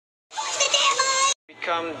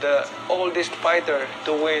Become the oldest fighter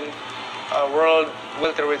to win a world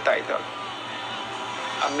welterweight title.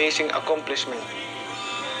 Amazing accomplishment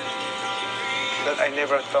that I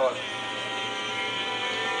never thought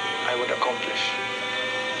I would accomplish.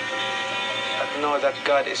 But know that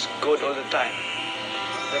God is good all the time.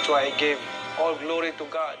 That's why I gave all glory to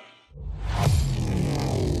God.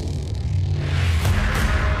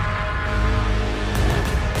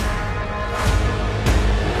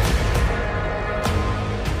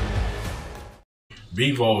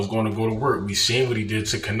 Bivol is going to go to work. We seen what he did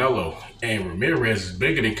to Canelo, and Ramirez is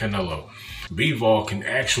bigger than Canelo. Bivol can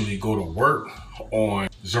actually go to work on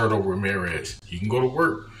Zurdo Ramirez. He can go to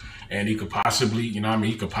work, and he could possibly,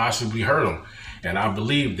 he could possibly hurt him. And I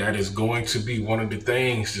believe that is going to be one of the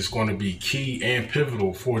things that's going to be key and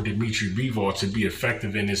pivotal for Dmitry Bivol to be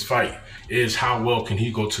effective in this fight, is how well can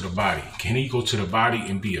he go to the body? Can he go to the body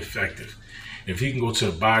and be effective? If he can go to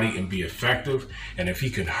the body and be effective, and if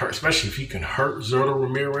he can hurt, especially if he can hurt Zurdo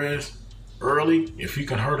Ramirez early, if he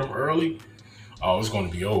can hurt him early, oh, it's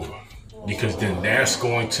going to be over. Because then that's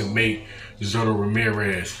going to make Zurdo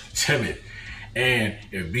Ramirez timid. And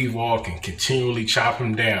if Bivol can continually chop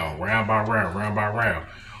him down round by round,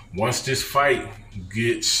 once this fight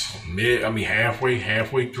gets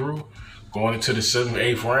halfway through, going into the 7th,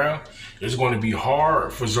 8th round, it's going to be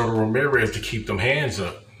hard for Zurdo Ramirez to keep them hands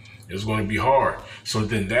up. It's going to be hard. So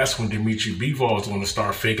then that's when Dmitry Bivol is going to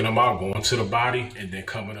start faking them out, going to the body, and then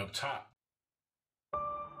coming up top.